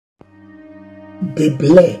be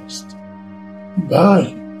blessed by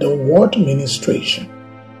the word ministration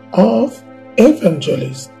of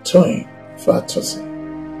Evangelist Toyin Fatunsin.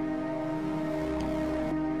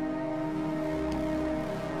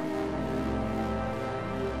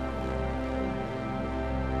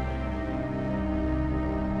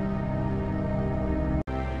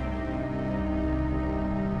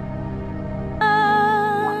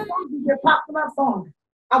 A popular song.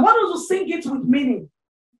 I want you to sing it with meaning.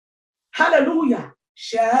 Hallelujah.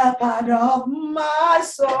 Shepherd of my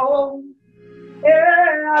soul,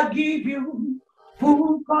 I give you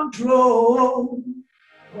full control.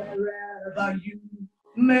 Wherever you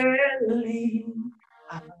may lead,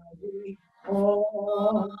 I will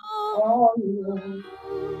follow you.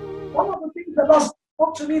 One of the things the Lord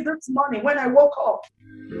spoke to me this morning when I woke up,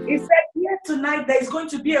 He said, here tonight there is going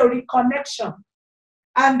to be a reconnection.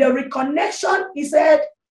 And the reconnection, He said,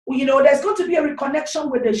 there's going to be a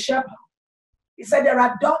reconnection with the shepherd. He said there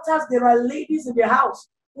are daughters, there are ladies in the house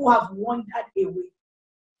who have wandered away.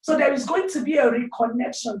 So there is going to be a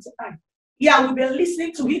reconnection tonight. Yeah, we've been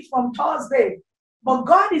listening to it from Thursday, but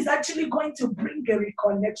God is actually going to bring a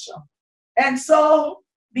reconnection. And so,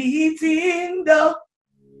 be it in the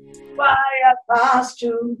fire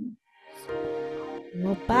pasture,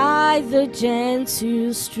 or by the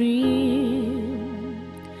gentle stream,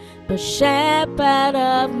 the shepherd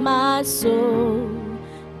of my soul,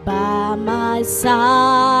 by my side.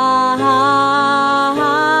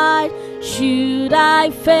 Should I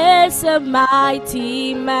face a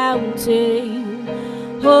mighty mountain,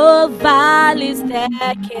 or valleys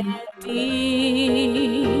that can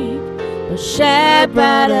deep, the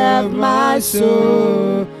shepherd of my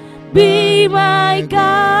soul, be my guide.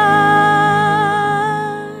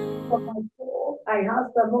 For my soul, I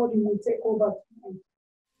ask the Lord, He will take over tonight.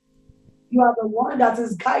 You are the one that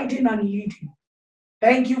is guiding and leading.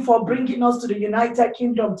 Thank you for bringing us to the United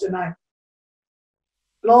Kingdom tonight.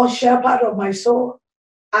 Lord, shepherd of my soul,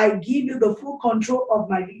 I give you the full control of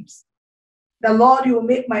my lips. The Lord, you will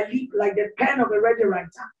make my lip like the pen of a ready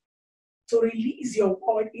writer to release your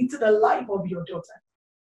word into the life of your daughter.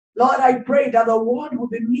 Lord, I pray that the word will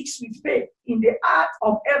be mixed with faith in the heart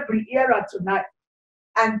of every hearer tonight.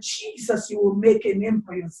 And Jesus, you will make a name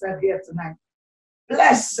for yourself here tonight.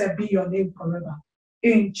 Blessed be your name forever.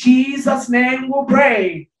 In Jesus' name we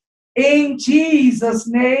pray. In Jesus'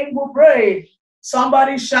 name we pray.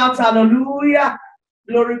 Somebody shout hallelujah.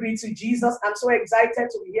 Glory be to Jesus. I'm so excited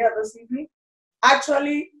to be here this evening.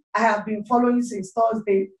 Actually, I have been following since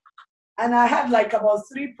Thursday, and I had like about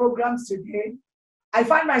 3 programs today. I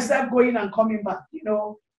find myself going and coming back,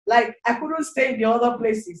 like I couldn't stay in the other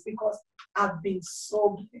places because I've been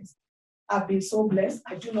so blessed. I've been so blessed.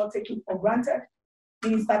 I do not take it for granted.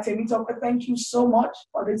 Minister Temitope, thank you so much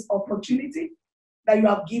for this opportunity that you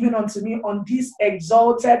have given unto me on this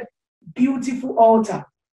exalted, beautiful altar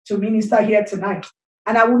to minister here tonight.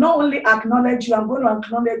 And I will not only acknowledge you, I'm going to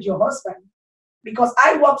acknowledge your husband, because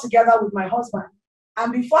I work together with my husband.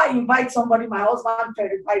 And before I invite somebody, my husband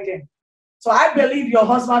verified them. So I believe your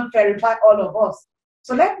husband verified all of us.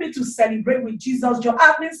 So let me to celebrate with Jesus.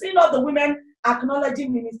 I've been seeing all the women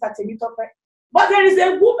acknowledging Minister Temitope. But there is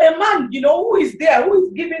a man, who is there, who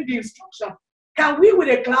is giving the instruction. Can we, with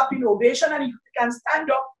a clapping ovation, and if you can stand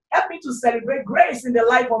up, help me to celebrate grace in the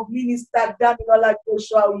life of Minister Daniela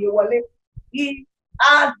Joshua Oyewole. He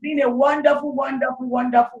has been a wonderful, wonderful,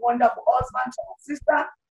 wonderful, wonderful husband to our sister,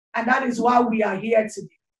 and that is why we are here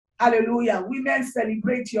today. Hallelujah. Women,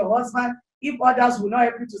 celebrate your husband. If others will not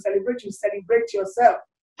help you to celebrate, you celebrate yourself.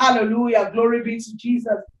 Hallelujah. Glory be to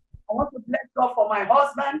Jesus. I want to bless God for my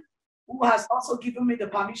husband, who has also given me the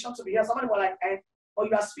permission to be here. Somebody will like, or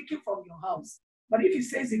you are speaking from your house. But if he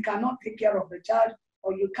says he cannot take care of the child,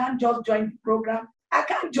 or you can't just join the program, I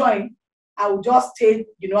can't join. I will just stay,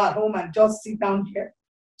 at home and just sit down here.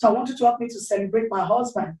 So I want you to help me to celebrate my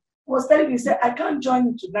husband. He was telling me, he said, I can't join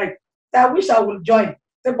you tonight. So I wish I would join.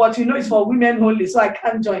 Said, but it's for women only, so I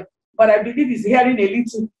can't join. But I believe he's hearing a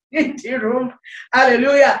little in the room.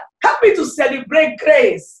 Hallelujah. Help me to celebrate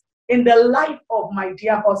grace in the life of my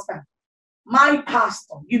dear husband. My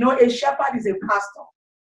pastor, a shepherd is a pastor.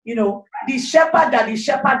 The shepherd that the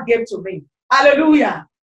shepherd gave to me. Hallelujah.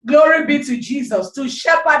 Glory be to Jesus, to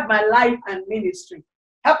shepherd my life and ministry.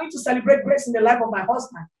 Help me to celebrate grace in the life of my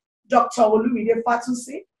husband, Dr. Olumide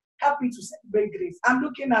Fatunsin. Help me to celebrate grace. I'm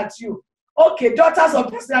looking at you. Okay, daughters of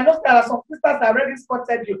Christ, I know there are some sisters that already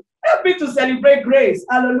spotted you. Help me to celebrate grace.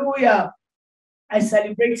 Hallelujah. I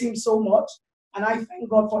celebrate him so much, and I thank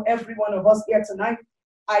God for every one of us here tonight.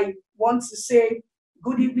 I want to say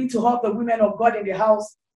good evening to all the women of God in the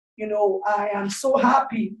house. I am so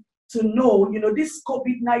happy to know, this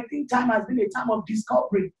COVID-19 time has been a time of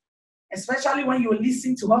discovery, especially when you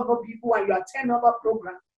listen to other people and you attend other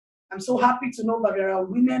programs. I'm so happy to know that there are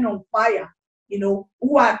women on fire,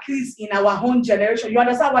 who are kids in our own generation. You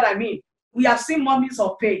understand what I mean? We have seen mummies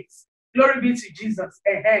of faith. Glory be to Jesus.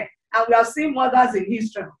 And we have seen mothers in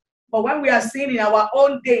history. But when we are seeing in our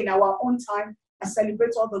own day, in our own time, I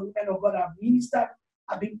celebrate all the women of God I've ministered.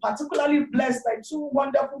 I've been particularly blessed by two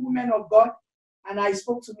wonderful women of God. And I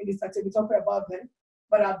spoke to Minister Temitope about them.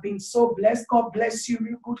 But I've been so blessed. God bless you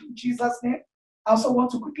real good in Jesus' name. I also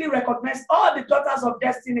want to quickly recognize all the Daughters of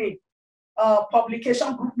Destiny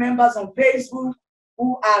publication group members on Facebook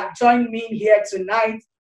who have joined me here tonight.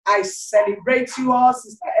 I celebrate you all.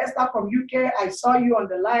 Sister Esther from UK, I saw you on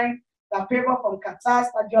the line. The Favor from Qatar,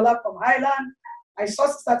 Stadiola from Ireland. I saw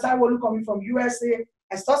Sister Taiwolu coming from USA.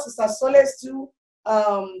 I saw Sister Soles too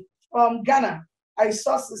from Ghana. I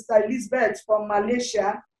saw Sister Elizabeth from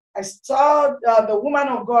Malaysia. I saw the woman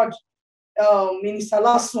of God, Minister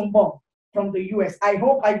Lasumbo from the US. I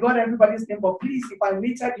hope I got everybody's name, but please, if I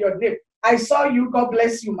omitted your name, I saw you. God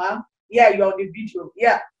bless you, ma'am. Yeah, you're on the video.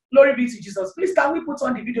 Yeah, glory be to Jesus. Please, can we put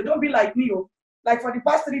on the video? Don't be like me. Like for the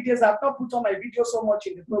past 3 days, I've not put on my video so much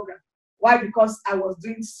in the program. Why? Because I was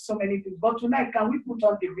doing so many things. But tonight, can we put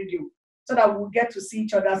on the video so that we'll get to see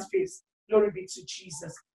each other's face? Glory be to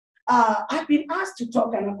Jesus. I've been asked to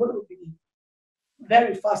talk, and I'm going to be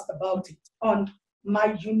very fast about it, on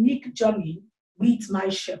my unique journey with my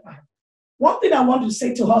shepherd. One thing I want to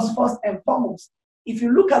say to us first and foremost, if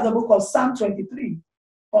you look at the book of Psalm 23,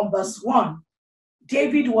 from verse 1,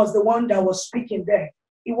 David was the one that was speaking there.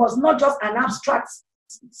 It was not just an abstract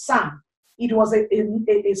psalm. It was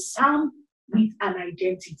a psalm with an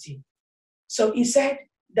identity. So he said,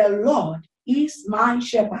 the Lord is my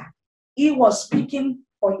shepherd. He was speaking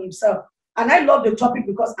for himself. And I love the topic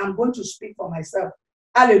because I'm going to speak for myself.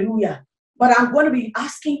 Hallelujah. But I'm going to be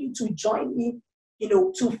asking you to join me,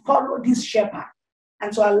 to follow this shepherd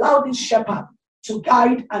and to allow this shepherd to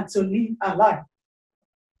guide and to lead our life.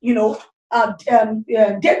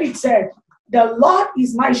 David said, the Lord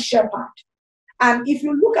is my shepherd. And if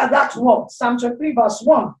you look at that word, Psalm 23 verse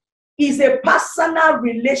 1, is a personal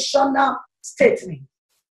relational statement.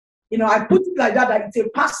 I put it like that it's a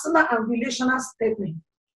personal and relational statement.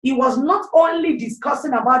 He was not only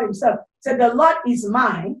discussing about himself, said the Lord is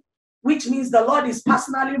mine, which means the Lord is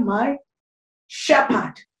personally my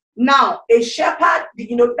shepherd. Now, a shepherd,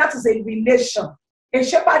 that is a relation. A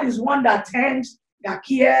shepherd is one that tends, that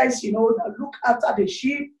cares, that look after the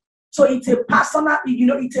sheep. So it's a personal,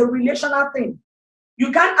 it's a relational thing.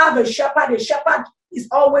 You can't have a shepherd. A shepherd is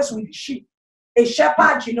always with the sheep. A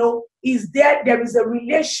shepherd, is there. There is a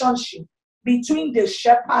relationship between the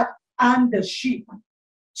shepherd and the sheep.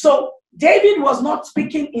 So David was not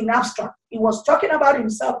speaking in abstract. He was talking about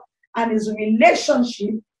himself and his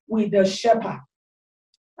relationship with the shepherd.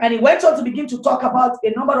 And he went on to begin to talk about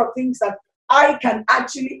a number of things that I can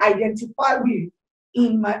actually identify with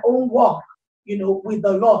in my own walk, with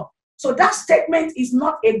the Lord. So that statement is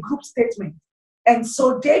not a group statement. And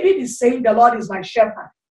so David is saying the Lord is my shepherd.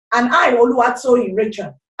 And I, Oluwatoyin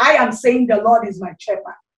Rachel, I am saying the Lord is my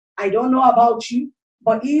shepherd. I don't know about you,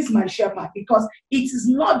 but he is my shepherd, because it is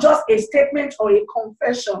not just a statement or a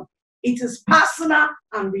confession. It is personal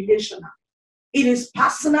and relational. It is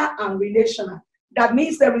personal and relational. That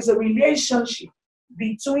means there is a relationship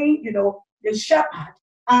between, the shepherd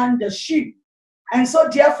and the sheep. And so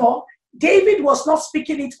therefore, David was not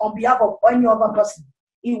speaking it on behalf of any other person.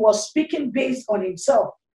 He was speaking based on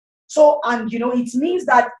himself. So, and it means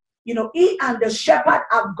that, he and the shepherd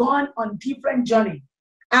have gone on different journey.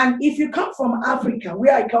 And if you come from Africa,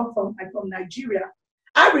 where I come from, I'm from Nigeria,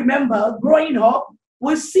 I remember growing up,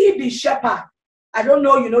 we see the shepherd. I don't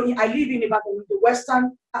know, I live in the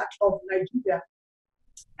western part of Nigeria.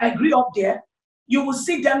 I grew up there. You will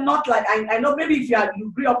see them not like, I know maybe if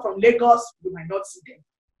you grew up from Lagos, you might not see them.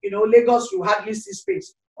 Lagos, you hardly see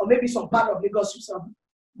space. Or maybe some part of Lagos you saw.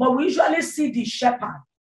 But we usually see the shepherd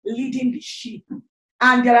leading the sheep.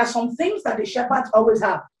 And there are some things that the shepherds always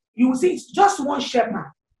have. You will see it's just one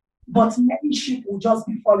shepherd, but many sheep will just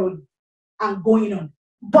be following and going on.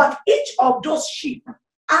 But each of those sheep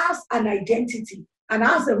has an identity and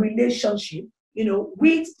has a relationship,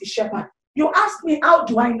 with the shepherd. You ask me, how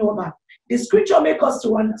do I know that? The scripture makes us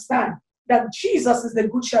to understand that Jesus is the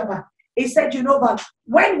good shepherd. He said, that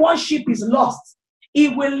when one sheep is lost, he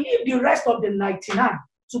will leave the rest of the 99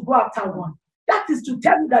 to go after one. That is to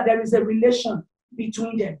tell you that there is a relation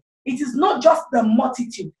between them. It is not just the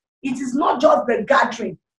multitude. It is not just the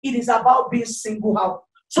gathering. It is about being single out.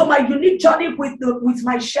 So my unique journey with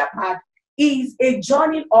my shepherd is a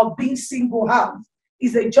journey of being single out.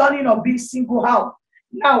 is a journey of being single out.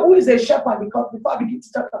 Now, who is a shepherd? Because before I begin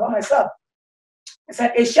to talk about myself, I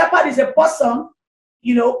said a shepherd is a person,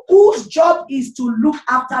 whose job is to look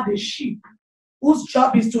after the sheep. Whose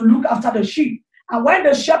job is to look after the sheep. And when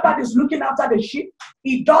the shepherd is looking after the sheep,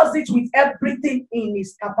 he does it with everything in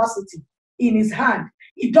his capacity, in his hand.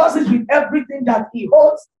 He does it with everything that he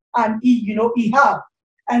holds and he has.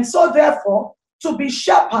 And so therefore, to be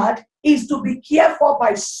shepherd is to be cared for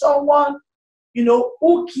by someone,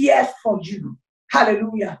 who cares for you.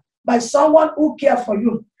 Hallelujah. By someone who cares for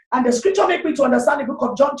you. And the scripture makes me to understand the book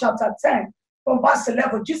of John chapter 10 from verse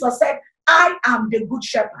 11. Jesus said, I am the good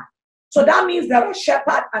shepherd. So that means there are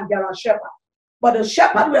shepherds and there are shepherds. But the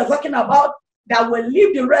shepherd we are talking about that will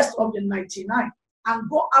leave the rest of the 99 and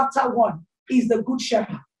go after one is the good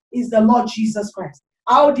shepherd, is the Lord Jesus Christ.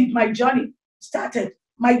 How did my journey started?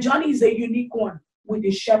 My journey is a unique one with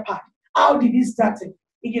the shepherd. How did it start?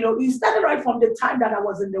 It started right from the time that I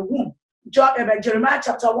was in the womb. Jeremiah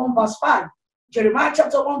chapter 1 verse 5. Jeremiah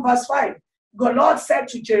chapter 1 verse 5. The Lord said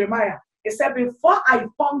to Jeremiah, he said, before I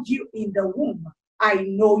formed you in the womb, I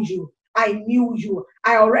know you. I knew you.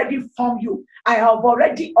 I already formed you. I have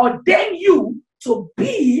already ordained you to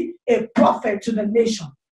be a prophet to the nation.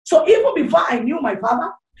 So even before I knew my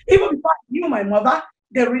father, even before I knew my mother,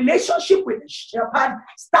 the relationship with the shepherd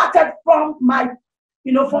started from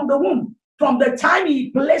from the womb, from the time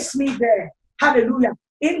he placed me there. Hallelujah.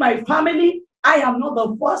 In my family, I am not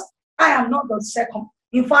the first. I am not the second.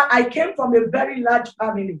 In fact, I came from a very large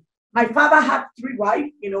family. My father had 3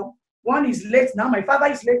 wives, one is late now. My father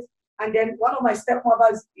is late. And then one of my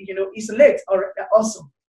stepmothers, is late also.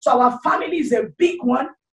 So our family is a big one.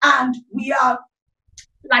 And we are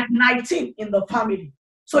like 19 in the family.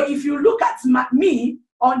 So if you look at me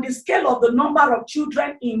on the scale of the number of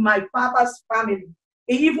children in my father's family,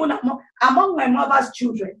 even among my mother's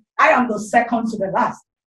children, I am the second to the last.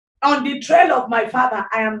 On the trail of my father,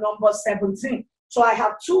 I am number 17. So I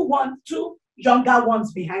have two younger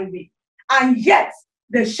ones behind me. And yet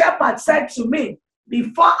the shepherd said to me,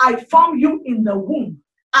 before I formed you in the womb,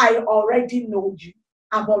 I already know you.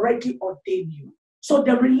 I've already ordained you. So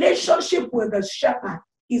the relationship with the shepherd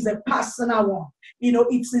is a personal one.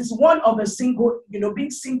 It is one of a single,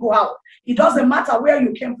 being single out. It doesn't matter where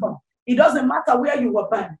you came from. It doesn't matter where you were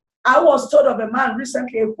born. I was told of a man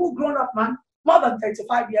recently, a full grown-up man, more than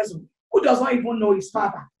 35 years old, who does not even know his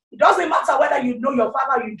father. It doesn't matter whether you know your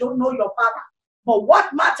father or you don't know your father. But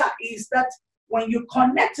what matters is that when you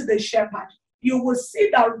connect to the shepherd, you will see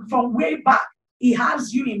that from way back, he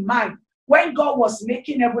has you in mind. When God was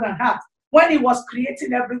making heaven and earth, when he was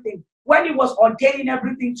creating everything, when he was ordaining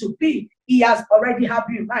everything to be, he has already had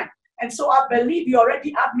you in mind. And so I believe he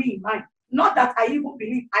already had me in mind. Not that I even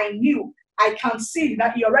believe, I knew, I can see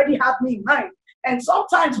that he already had me in mind. And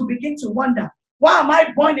sometimes we begin to wonder, why am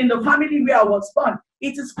I born in the family where I was born?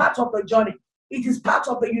 It is part of the journey. It is part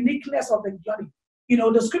of the uniqueness of the journey.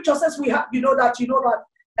 The scripture says we have, when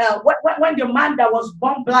the man that was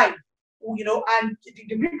born blind, and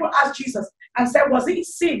the people asked Jesus and said, was it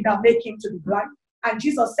sin that made him to be blind? And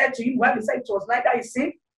Jesus said to him, well, he said it was neither a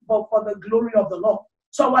sin, but for the glory of the Lord.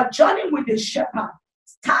 So our journey with the shepherd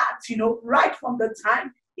starts, right from the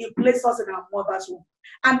time he placed us in our mother's womb.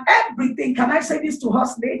 And everything, can I say this to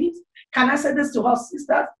us ladies? Can I say this to us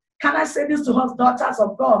sisters? Can I say this to us daughters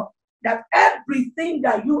of God? That everything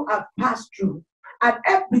that you have passed through, and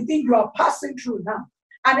everything you are passing through now,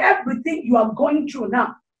 and everything you are going through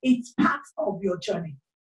now, it's part of your journey.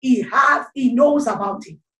 He knows about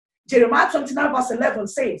it. Jeremiah 29 verse 11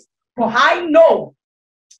 says, for I know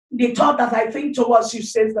the thought that I think towards you,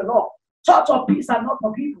 says the Lord. Thought of peace and not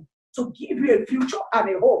of evil, to give you a future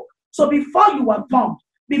and a hope. So before you were formed,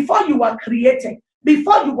 before you were created,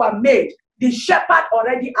 before you were made, the shepherd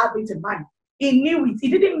already had it in mind. He knew it. He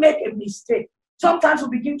didn't make a mistake. Sometimes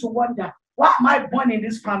we begin to wonder, why am I born in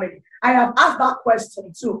this family? I have asked that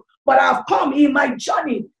question too. But I have come in my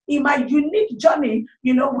journey, in my unique journey,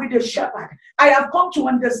 with the shepherd. I have come to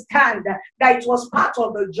understand that it was part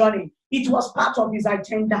of the journey. It was part of his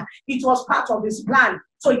agenda. It was part of his plan.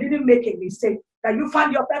 So he didn't make a mistake. That you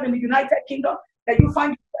find yourself in the United Kingdom, that you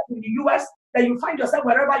find yourself in the US, that you find yourself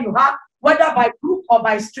wherever you are, whether by crook or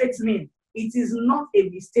by straight means. It is not a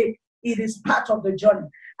mistake. It is part of the journey.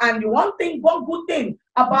 And one good thing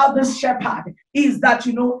about this shepherd is that,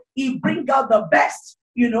 he brings out the best,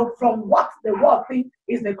 from what the world thinks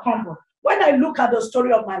is the crumble. When I look at the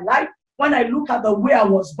story of my life, when I look at the way I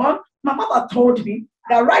was born, my mother told me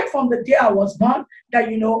that right from the day I was born, that,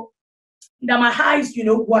 that my eyes,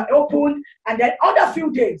 were open. And then other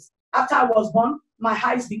few days after I was born, my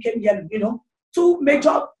eyes became yellow, 2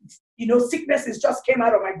 major, sicknesses just came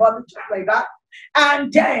out of my body just like that.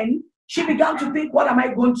 And then she began to think, what am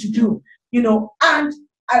I going to do? And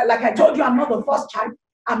like I told you, I'm not the first child.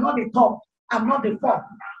 I'm not the third. I'm not the fourth.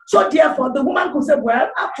 So therefore, the woman could say,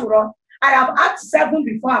 well, after all, I have had 7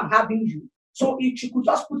 before I'm having you. So if she could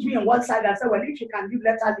just put me on one side and say, well, if she can live,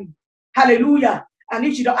 let her live. Hallelujah. And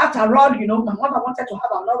if she don't, after all, my mother wanted to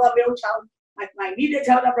have another male child. My immediate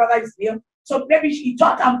elder brother is male. So maybe she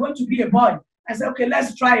thought I'm going to be a boy. I said, okay,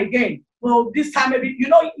 let's try again. Well, this time maybe,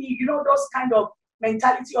 those kind of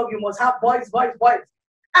mentality of you must have boys.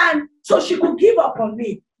 And so she could give up on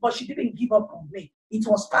me, but she didn't give up on me. It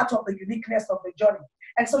was part of the uniqueness of the journey.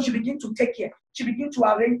 And so she began to take care. She began to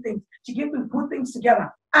arrange things. She began to put things together.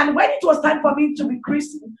 And when it was time for me to be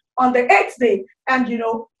christened on the 8th day, and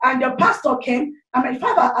the pastor came, and my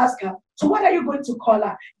father asked her, so what are you going to call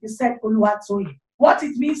her? He said, Toyin. What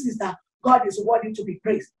it means is that God is worthy to be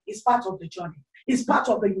praised. It's part of the journey. It's part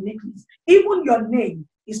of the uniqueness. Even your name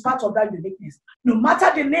is part of that uniqueness. No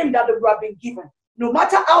matter the name that you have been given, no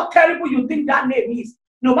matter how terrible you think that name is,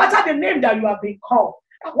 no matter the name that you have been called,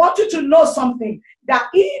 I want you to know something, that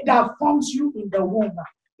he that forms you in the womb,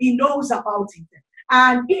 he knows about it.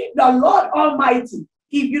 And if the Lord Almighty,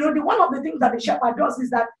 one of the things that the shepherd does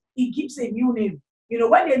is that he gives a new name.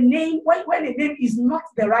 When a name is not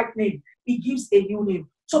the right name, he gives a new name.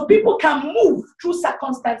 So people can move through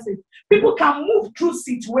circumstances. People can move through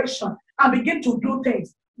situations and begin to do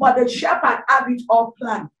things. But the shepherd has it all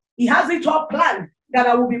planned. He has it all planned that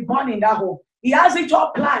I will be born in that home. He has it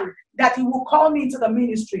all planned that he will call me into the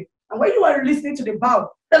ministry. And when you were listening to the Bible,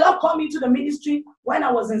 the Lord called me to the ministry when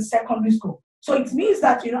I was in secondary school. So it means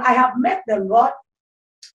that, I have met the Lord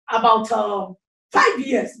about 5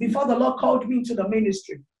 years before the Lord called me into the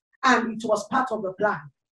ministry. And it was part of the plan.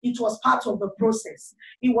 It was part of the process.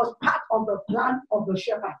 It was part of the plan of the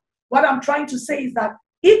shepherd. What I'm trying to say is that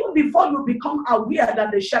even before you become aware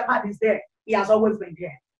that the shepherd is there, he has always been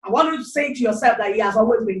there. I want you to say to yourself that he has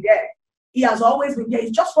always been there. He has always been there.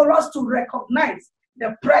 It's just for us to recognize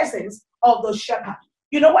the presence of the shepherd.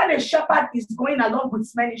 When a shepherd is going along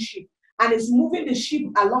with many sheep and is moving the sheep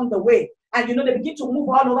along the way, and they begin to move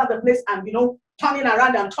all over the place and turning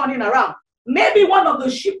around and turning around. Maybe one of the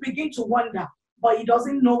sheep begin to wander, but he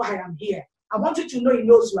doesn't know I am here. I want you to know he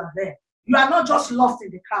knows you are there. You are not just lost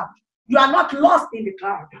in the crowd. You are not lost in the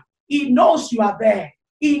crowd. He knows you are there.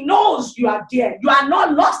 He knows you are there. You are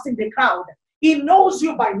not lost in the crowd. He knows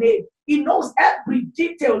you by name. He knows every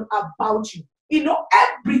detail about you. He knows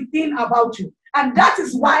everything about you. And that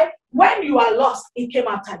is why when you are lost, he came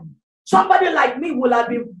after you. Somebody like me will have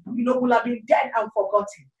been, dead and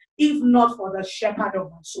forgotten, if not for the shepherd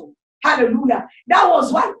of my soul. Hallelujah. That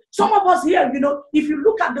was why some of us here, if you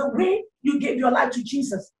look at the way you gave your life to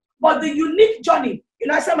Jesus, but the unique journey,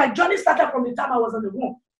 I said my journey started from the time I was in the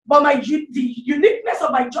womb, but the uniqueness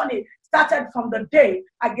of my journey started from the day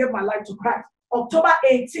I gave my life to Christ. October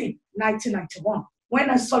 18, 1991, when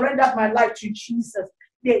I surrendered my life to Jesus,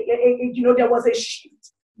 there was a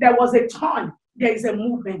shift, there was a turn, there is a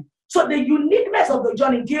movement. So the uniqueness of the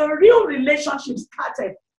journey, the real relationship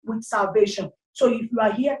started with salvation. So if you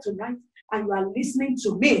are here tonight and you are listening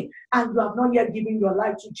to me and you have not yet given your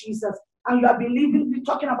life to Jesus and you are believing,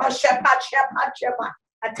 talking about shepherd,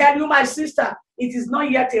 I tell you, my sister, it is not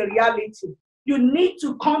yet a reality. You need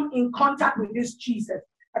to come in contact with this Jesus.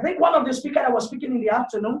 I think one of the speakers that was speaking in the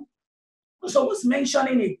afternoon also was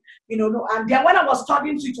mentioning it, and then when I was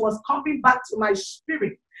studying it was coming back to my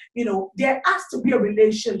spirit. There has to be a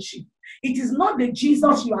relationship. It is not the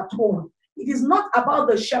Jesus you are told. It is not about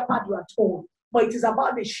the shepherd you are told, but it is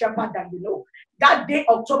about the shepherd that you know. That day,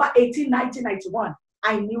 October 18, 1991,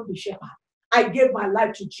 I knew the shepherd. I gave my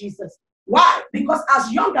life to Jesus. Why? Because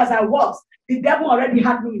as young as I was, the devil already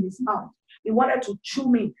had me in his mouth. He wanted to chew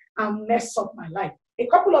me and mess up my life. A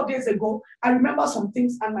couple of days ago, I remember some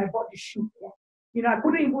things and my body shook. I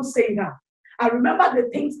couldn't even say it now. I remember the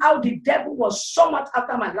things, how the devil was so much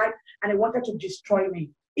after my life and he wanted to destroy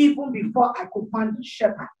me, even before I could find the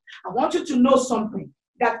shepherd. I want you to know something,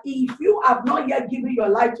 that if you have not yet given your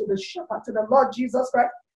life to the shepherd, to the Lord Jesus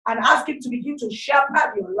Christ, and ask him to begin to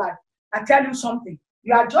shepherd your life, I tell you something,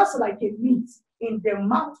 you are just like a meat in the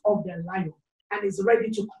mouth of the lion and is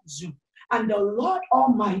ready to consume. And the Lord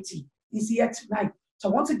Almighty is here tonight. So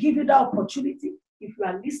I want to give you that opportunity if you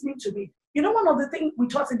are listening to me. One of the things we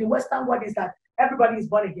taught in the Western world is that everybody is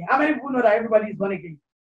born again. How many people know that everybody is born again?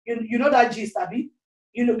 You know that gist, Abby?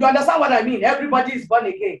 You understand what I mean? Everybody is born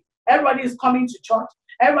again. Everybody is coming to church.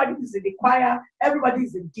 Everybody is in the choir. Everybody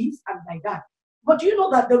is in this and like that. But do you know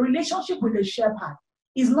that the relationship with the shepherd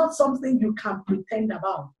is not something you can pretend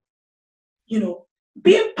about?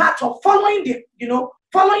 Being part of following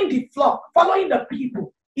the flock, following the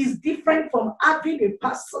people, is different from having a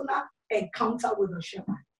personal encounter with the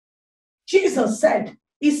shepherd. Jesus said,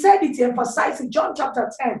 he said it, he emphasized in John chapter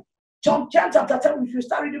 10. John chapter 10, if you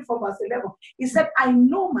start reading from verse 11, he said, I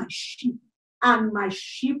know my sheep, and my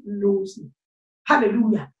sheep knows me.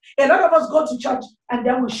 Hallelujah. A lot of us go to church and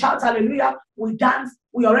then we shout hallelujah, we dance,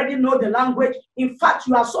 we already know the language. In fact,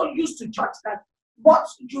 you are so used to church that but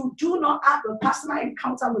you do not have a personal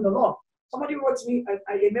encounter with the Lord. Somebody wrote me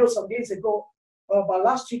a mail some days ago, about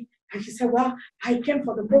last week, and she said, well, I came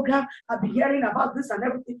for the program, I've been hearing about this and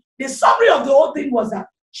everything. The summary of the whole thing was that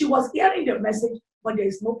she was hearing the message, but there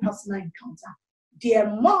is no personal encounter.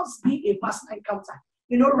 There must be a personal encounter.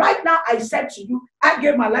 You know, right now, I said to you, I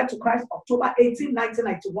gave my life to Christ October 18,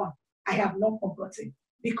 1991. I have not forgotten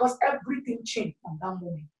because everything changed from that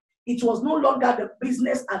moment. It was no longer the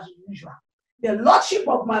business as usual. The lordship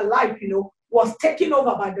of my life, you know, was taken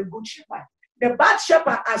over by the good shepherd. The bad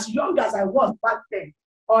shepherd, as young as I was back then,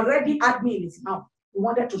 already had me in his mouth. He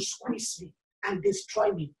wanted to squeeze me and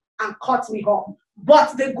destroy me and cut me off.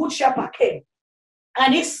 But the good shepherd came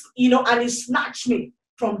and he snatched me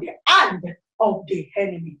from the hand of the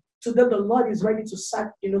enemy. Today the Lord is ready to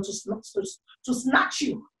snatch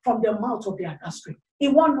you from the mouth of the adversary.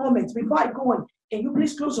 In one moment, before I go on, can you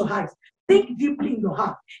please close your eyes? Think deeply in your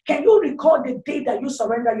heart. Can you recall the day that you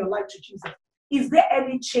surrender your life to Jesus? Is there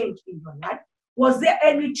any change in your life? Was there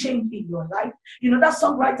any change in your life? You know, that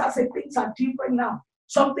songwriter said things are different now.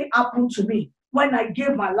 Something happened to me when I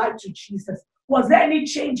gave my life to Jesus. Was there any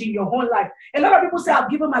change in your whole life? A lot of people say, I've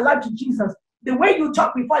given my life to Jesus. The way you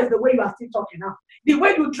talk before is the way you are still talking now. The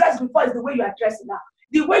way you dress before is the way you are dressing now.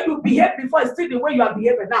 The way you behave before is still the way you are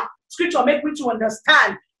behaving now. Scripture makes me to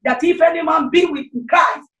understand that if any man be with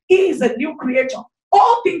Christ, he is a new creature.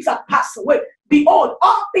 All things have passed away. Behold,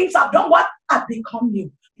 all things have done what? Have become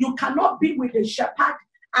new. You cannot be with a shepherd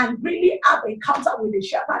and really have an encounter with a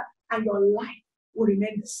shepherd and your life will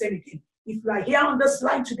remain the same again. If you are here on this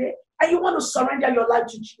line today and you want to surrender your life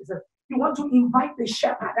to Jesus, you want to invite the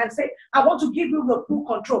shepherd and say, I want to give you the full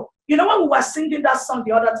control. You know, when we were singing that song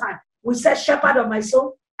the other time, we said, shepherd of my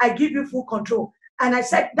soul, I give you full control. And I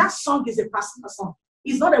said, that song is a personal song.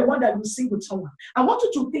 It's not a one that you sing with someone. I want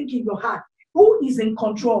you to think in your heart, who is in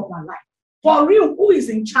control of my life? For real, who is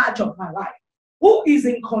in charge of my life? Who is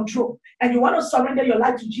in control? And you want to surrender your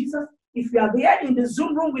life to Jesus? If you are there in the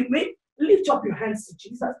Zoom room with me, lift up your hands to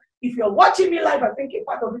Jesus. If you're watching me live, I think a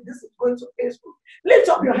part of it, this is going to Facebook. Lift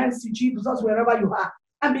up your hands to Jesus wherever you are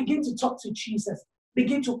and begin to talk to Jesus.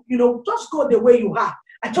 Begin to, just go the way you are.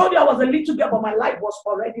 I told you I was a little girl, but my life was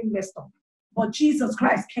already messed up. But Jesus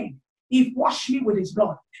Christ came. He washed me with his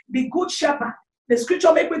blood. The good shepherd, the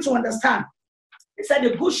scripture made me to understand. It said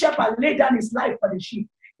the good shepherd laid down his life for the sheep.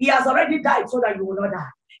 He has already died so that you will not die.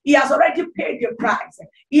 He has already paid the price.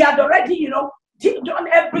 He had already, done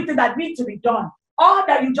everything that needs to be done. All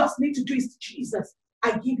that you just need to do is, Jesus,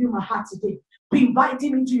 I give you my heart today. Invite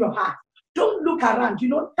him into your heart. Don't look around.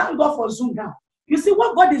 Thank God for Zoom now. You see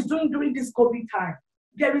what God is doing during this COVID time.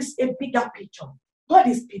 There is a bigger picture. God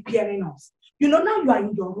is preparing us. Now you are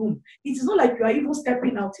in your room. It is not like you are even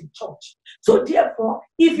stepping out in church. So therefore,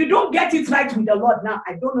 if you don't get it right with the Lord now,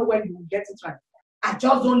 I don't know when you will get it right. I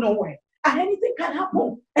just don't know when. And anything can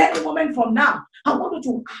happen any moment from now. I want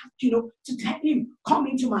you to ask, to tell him, come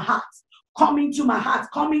into my heart. Come into my heart.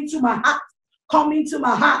 Come into my heart. Come into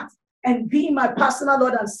my heart and be my personal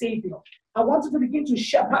Lord and Savior. I want you to begin to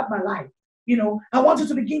shepherd my life. I want you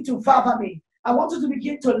to begin to father me. I want you to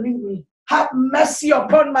begin to lead me. Have mercy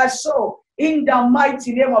upon my soul. In the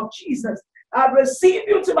mighty name of Jesus, I receive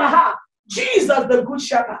you to my heart. Jesus, the good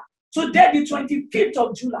shepherd. Today, the 25th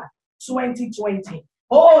of July, 2020.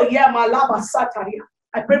 Oh, yeah, my lava sataria.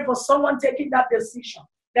 I pray for someone taking that decision,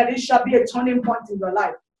 that it shall be a turning point in your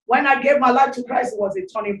life. When I gave my life to Christ, it was a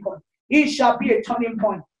turning point. It shall be a turning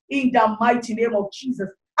point in the mighty name of Jesus.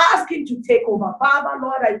 Ask him to take over. Father,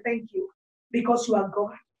 Lord, I thank you because you are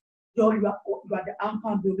God. Lord, you are the Alpha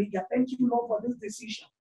and the Omega. Thank you, Lord, for this decision,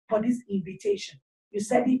 for this invitation. You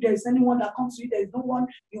said if there is anyone that comes to you, there is no one,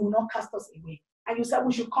 you will not cast us away. And you said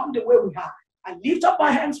we should come the way we are. I lift up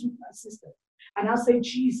my hands with my sister. And I say,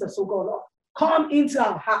 Jesus, oh God, Lord, come into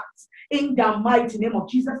our hearts in the mighty name of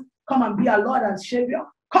Jesus. Come and be our Lord and Savior.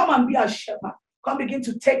 Come and be our shepherd. Come begin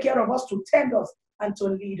to take care of us, to tend us, and to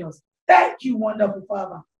lead us. Thank you, wonderful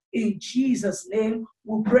Father. In Jesus' name,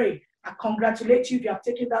 we pray. I congratulate you if you have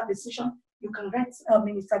taken that decision. You can write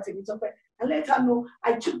Minister Temitope and let her know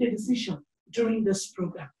I took the decision during this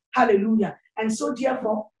program. Hallelujah. And so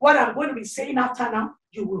therefore, what I'm going to be saying after now,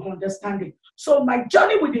 you will understand it. So my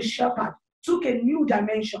journey with the shepherd took a new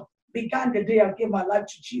dimension. Began the day I gave my life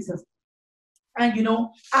to Jesus. And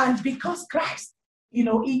and because Christ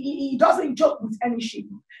He doesn't joke with any sheep.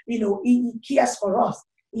 He cares for us.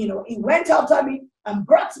 He went after me and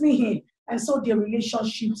brought me in. And so the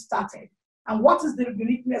relationship started. And what is the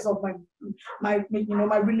uniqueness of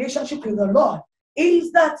my relationship with the Lord?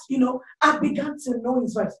 Is that, I began to know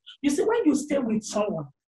his voice. You see, when you stay with someone,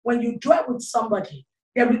 when you dwell with somebody,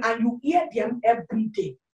 and you hear them every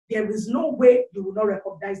day, there is no way you will not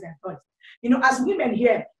recognize their voice. As women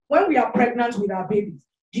here, when we are pregnant with our babies,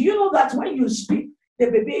 do you know that when you speak,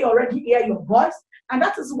 the baby already hear your voice? And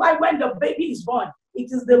that is why when the baby is born, it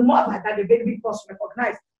is the mother that the baby first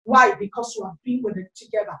recognize. Why? Because you have been with it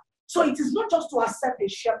together. So it is not just to accept a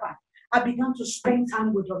shepherd. I began to spend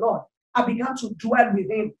time with the Lord. I began to dwell with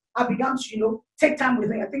him. I began to, take time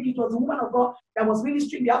with him. I think it was a woman of God that was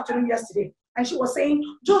ministering in the afternoon yesterday. And she was saying,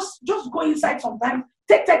 just go inside sometimes,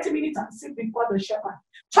 take 30 minutes and sit before the shepherd.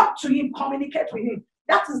 Talk to him, communicate with him.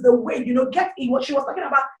 That is the way, get in what she was talking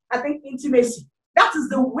about, I think, intimacy. That is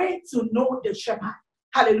the way to know the shepherd.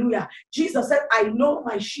 Hallelujah. Jesus said, I know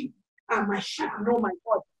my sheep, and my sheep know my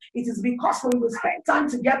voice. It is because when we spend time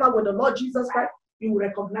together with the Lord Jesus Christ, you will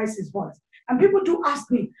recognize his voice. And people do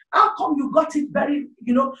ask me, how come you got it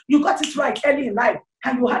you got it right early in life,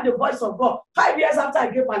 and you had the voice of God? 5 years after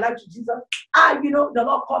I gave my life to Jesus, the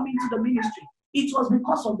Lord called me into the ministry. It was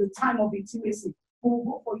because of the time of intimacy. We will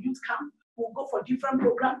go for youth camp. We'll go for different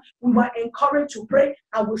programs. We were encouraged to pray,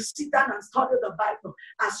 and we'll sit down and study the Bible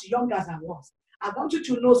as young as I was. I want you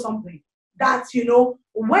to know something, that,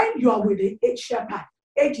 when you are with the age shepherd,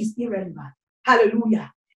 age is irrelevant.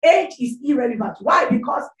 Hallelujah. Age is irrelevant. Why?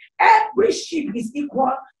 Because every sheep is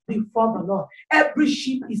equal before the Lord. Every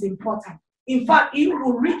sheep is important. In fact, he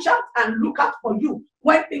will reach out and look out for you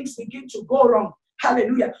when things begin to go wrong.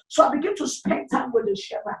 Hallelujah. So I begin to spend time with the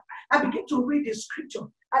shepherd. I begin to read the scripture,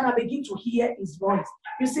 and I begin to hear his voice.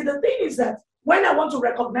 You see, the thing is that when I want to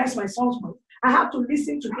recognize my son's voice, I have to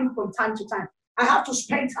listen to him from time to time. I have to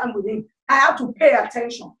spend time with him. I have to pay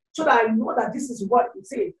attention so that I know that this is what he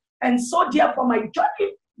says. And so therefore, my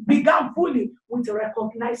journey began fully with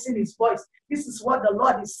recognizing his voice. This is what the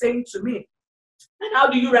Lord is saying to me. And how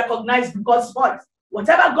do you recognize God's voice?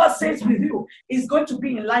 Whatever God says with you is going to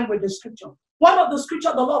be in line with the scripture. One of the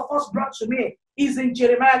scriptures the Lord first brought to me is in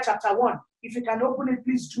Jeremiah chapter 1. If you can open it,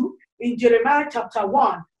 please do. In Jeremiah chapter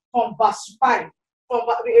 1 from verse 5.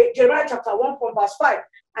 Jeremiah chapter 1 from verse 5.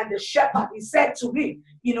 And the shepherd, he said to me,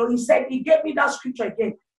 he gave me that scripture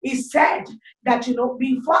again. He said that,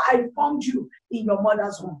 before I formed you in your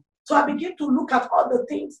mother's womb. So I began to look at all the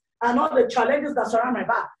things and all the challenges that surround my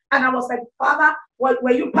back. And I was like, Father,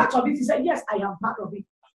 were you part of it? He said, yes, I am part of it.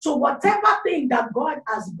 So whatever thing that God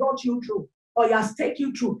has brought you through, or he has taken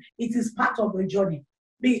you through, it is part of the journey.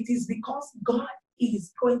 It is because God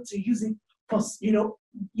is going to use it for, in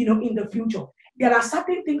the future. There are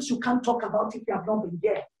certain things you can't talk about if you have not been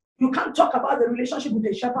there. You can't talk about the relationship with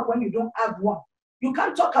the shepherd when you don't have one. You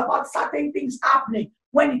can't talk about certain things happening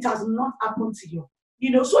when it has not happened to you.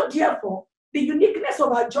 So therefore, the uniqueness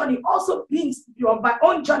of our journey also means, my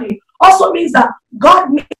own journey also means that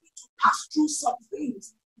God made me to pass through some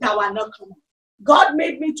things that were not common. God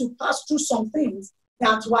made me to pass through some things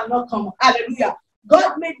that were not common. Hallelujah.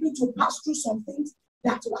 God made me to pass through some things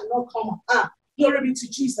that were not common. Glory be to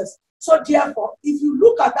Jesus. So therefore, if you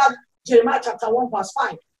look at that Jeremiah chapter 1 verse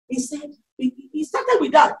 5, he said, he started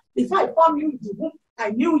with that. Before I formed you in the womb, I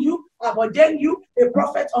knew you, I've ordained you a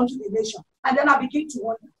prophet unto the nation. And then I begin to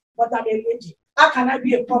wonder, but I'm a lady. How can I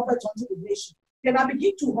be a prophet unto the nation? Then I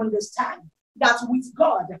begin to understand that with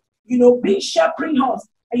God, being shepherding us,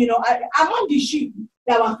 among the sheep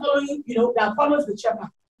that were following, that follows the shepherd,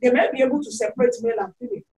 they may be able to separate male and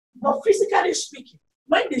female. But physically speaking,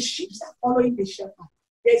 when the sheep are following the shepherd,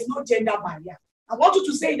 there is no gender barrier. I want you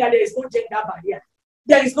to say that there is no gender barrier.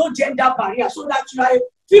 There is no gender barrier. So that you are a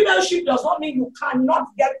female sheep does not mean you cannot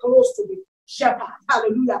get close to the shepherd.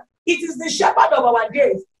 Hallelujah. It is the shepherd of our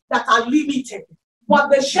days that are limited. But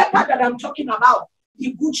the shepherd that I'm talking about,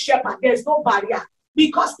 the good shepherd, there is no barrier.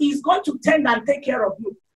 Because he is going to tend and take care of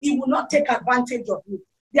you. He will not take advantage of you.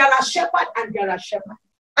 There are shepherds and there are shepherds.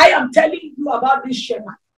 I am telling you about this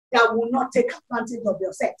shepherd that will not take advantage of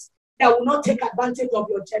your sex, that will not take advantage of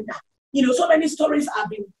your gender. So many stories have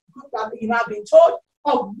been told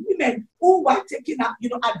of women who were taking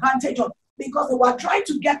advantage of, because they were trying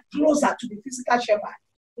to get closer to the physical shepherd,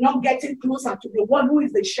 not getting closer to the one who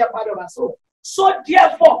is the shepherd of our soul. So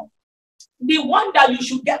therefore, the one that you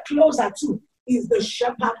should get closer to is the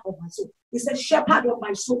shepherd of my soul. He said, shepherd of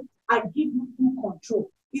my soul, I give you full control.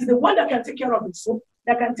 He's the one that can take care of the soul,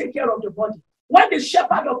 that can take care of the body. When the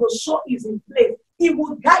shepherd of the soul is in place, he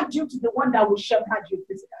will guide you to the one that will shepherd you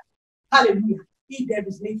physically. Hallelujah. If there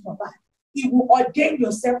is need for that. He will ordain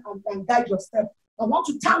your step and guide your step. I want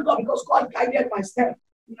to thank God because God guided my step.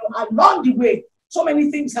 Along the way, so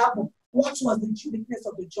many things happened. What was the uniqueness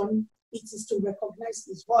of the journey? It is to recognize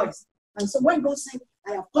his voice. And so when God said,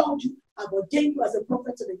 I have called you, I've ordained you as a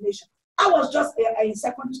prophet to the nation. I was just in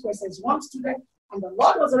secondary school as one student, and the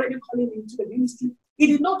Lord was already calling me into the ministry. He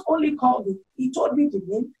did not only call me, he told me the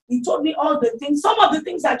name, he told me all the things. Some of the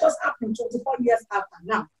things that just happened 24 years after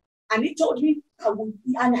now. And he told me I would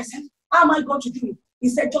be, and I said, how am I going to do it? He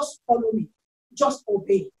said, just follow me, just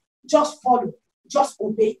obey, just follow, just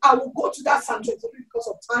obey. I will go to that Psalm 23 because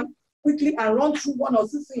of time quickly and run through one or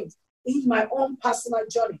two things in my own personal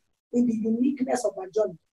journey, in the uniqueness of my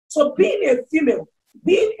journey. So being a female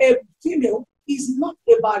is not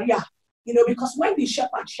a barrier, because when the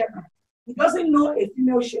shepherd, he doesn't know a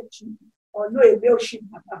female sheep or know a male sheep.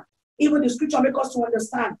 Even the scripture makes us to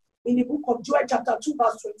understand in the book of Joel chapter 2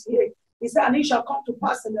 verse 28, he said, and it shall come to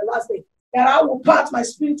pass in the last day that I will part my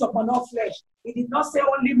spirit upon all flesh. He did not say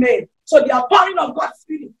only male. So the outpouring of God's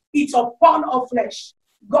spirit is upon all flesh.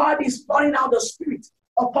 God is pouring out the spirit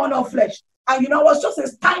upon all flesh. And I was just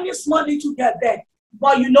a tiny small little girl there.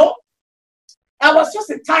 But I was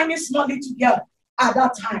just a tiny small little girl at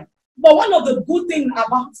that time. But one of the good things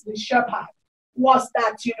about the shepherd was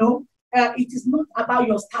that, it is not about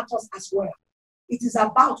your status as well. It is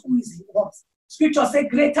about who is in us. Scripture says,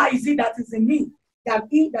 greater is he that is in me than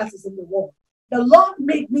he that is in the world. The Lord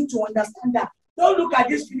made me to understand that. Don't look at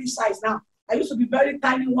this finish size now. I used to be very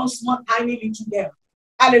tiny, one small, tiny little girl.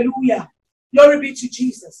 Hallelujah. Glory be to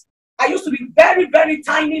Jesus. I used to be very, very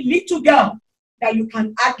tiny little girl that you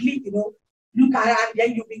can hardly, look at and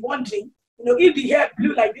then you'll be wondering, if the hair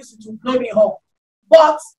blew like this, it will blow me home.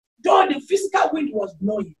 But though the physical wind was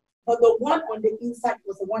blowing, but the one on the inside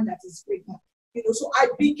was the one that is greater. So I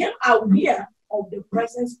became aware of the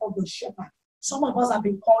presence of the shepherd. Some of us have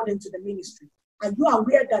been called into the ministry. Are you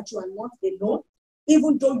aware that you are not alone?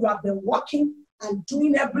 Even though you have been working and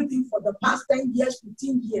doing everything for the past 10 years,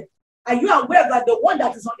 15 years. Are you aware that the one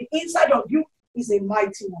that is on the inside of you is a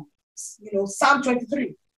mighty one? Psalm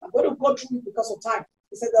 23. I'm going to go through it because of time.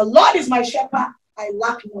 It says, the Lord is my shepherd, I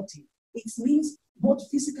lack nothing. It means both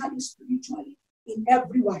physically, spiritually, in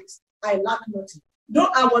every wise, I lack nothing. Though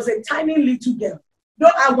I was a tiny little girl, though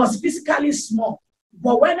I was physically small,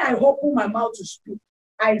 but when I open my mouth to speak,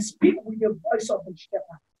 I speak with the voice of the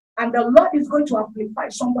shepherd. And the Lord is going to amplify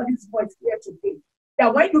somebody's voice here today.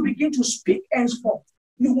 That when you begin to speak henceforth,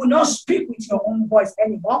 you will not speak with your own voice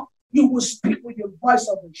anymore. You will speak with the voice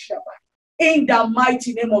of the shepherd. In the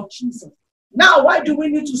mighty name of Jesus. Now, why do we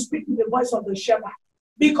need to speak with the voice of the shepherd?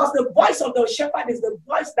 Because the voice of the shepherd is the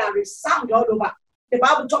voice that resounds all over. The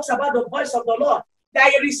Bible talks about the voice of the Lord,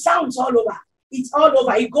 that it resounds all over. It's all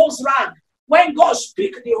over. It goes round. When God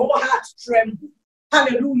speaks, the whole heart trembles.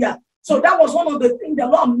 Hallelujah. So that was one of the things the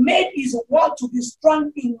Lord made his word to be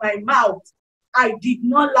strong in my mouth. I did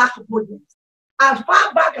not lack boldness. As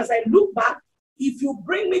far back as I look back, if you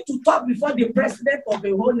bring me to talk before the president of the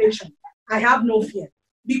whole nation, I have no fear.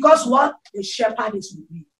 Because what? The shepherd is with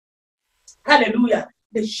me. Hallelujah.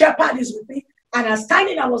 The shepherd is with me. And as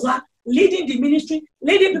standing, I was leading the ministry,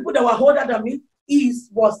 leading people that were older than me,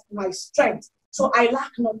 was my strength. So I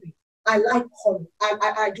lack nothing. I lack courage.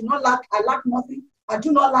 I lack nothing. I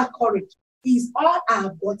do not lack courage. It's all I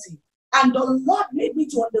have gotten. And the Lord made me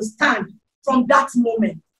to understand from that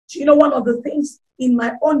moment. One of the things in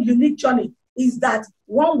my own unique journey is that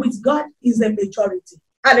one with God is a majority.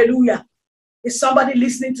 Hallelujah. Is somebody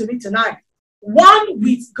listening to me tonight? One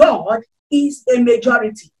with God is a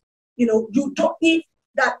majority. You don't think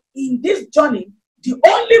that in this journey, the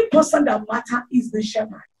only person that matters is the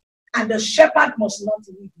shepherd. And the shepherd must not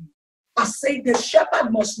leave you. I say the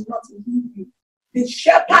shepherd must not leave you. The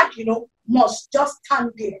shepherd, must just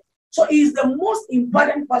stand there. So he is the most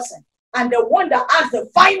important person and the one that has the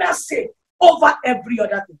final say over every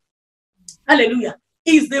other thing. Hallelujah.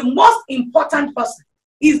 He is the most important person.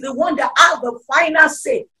 He is the one that has the final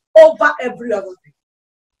say over every other thing.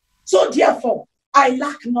 So therefore, I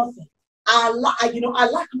lack nothing. I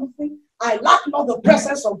lack nothing. I lack not the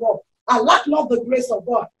presence of God. I lack not the grace of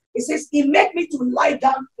God. It says, he made me to lie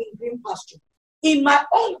down in green pasture. In my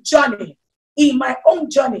own journey, with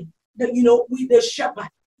the shepherd,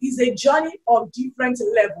 is a journey of different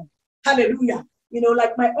level. Hallelujah.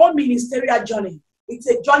 Like my own ministerial journey, it's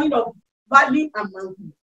a journey of valley and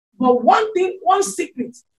mountain. But one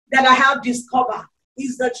secret that I have discovered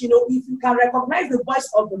is that, if you can recognize the voice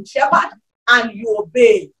of the shepherd and you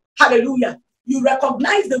obey, hallelujah, you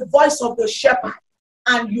recognize the voice of the shepherd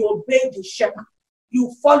and you obey the shepherd.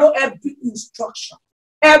 You follow every instruction,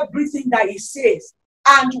 everything that he says.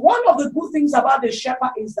 And one of the good things about the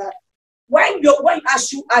shepherd is that when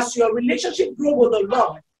as your relationship grow with the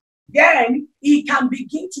Lord, then he can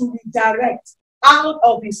begin to redirect out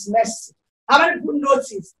of his mercy. How many people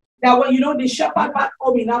notice that when the shepherd back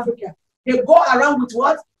home in Africa, they go around with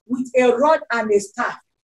what? With a rod and a staff.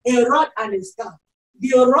 A rod and a staff.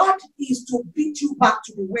 The rod is to beat you back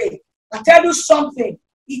to the way. I tell you something,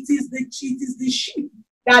 it is the sheep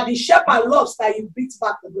that the shepherd loves that he beats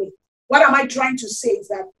back the way. What am I trying to say is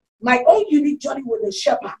that my own unique journey with the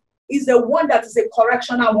shepherd is the one that is a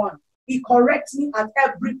correctional one. He corrects me at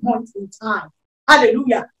every point in time.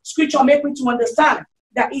 Hallelujah. Scripture make me to understand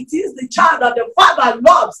that it is the child that the father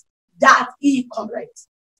loves that he corrects.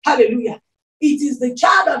 Hallelujah. It is the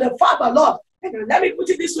child that the father loves. And let me put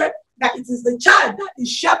it this way, that it is the child that the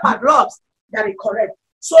shepherd loves that he corrects.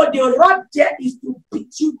 So the rod there is to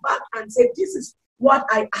beat you back and say, this is what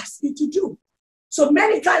I asked you to do. So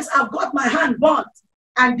many times I've got my hand burnt,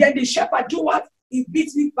 and then the shepherd do what? He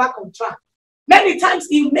beats me back on track. Many times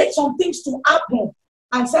he makes some things to happen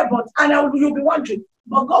and say, you'll be wondering,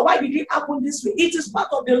 but God, why did it happen this way? It is part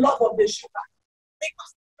of the love of the shepherd.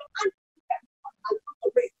 Because the man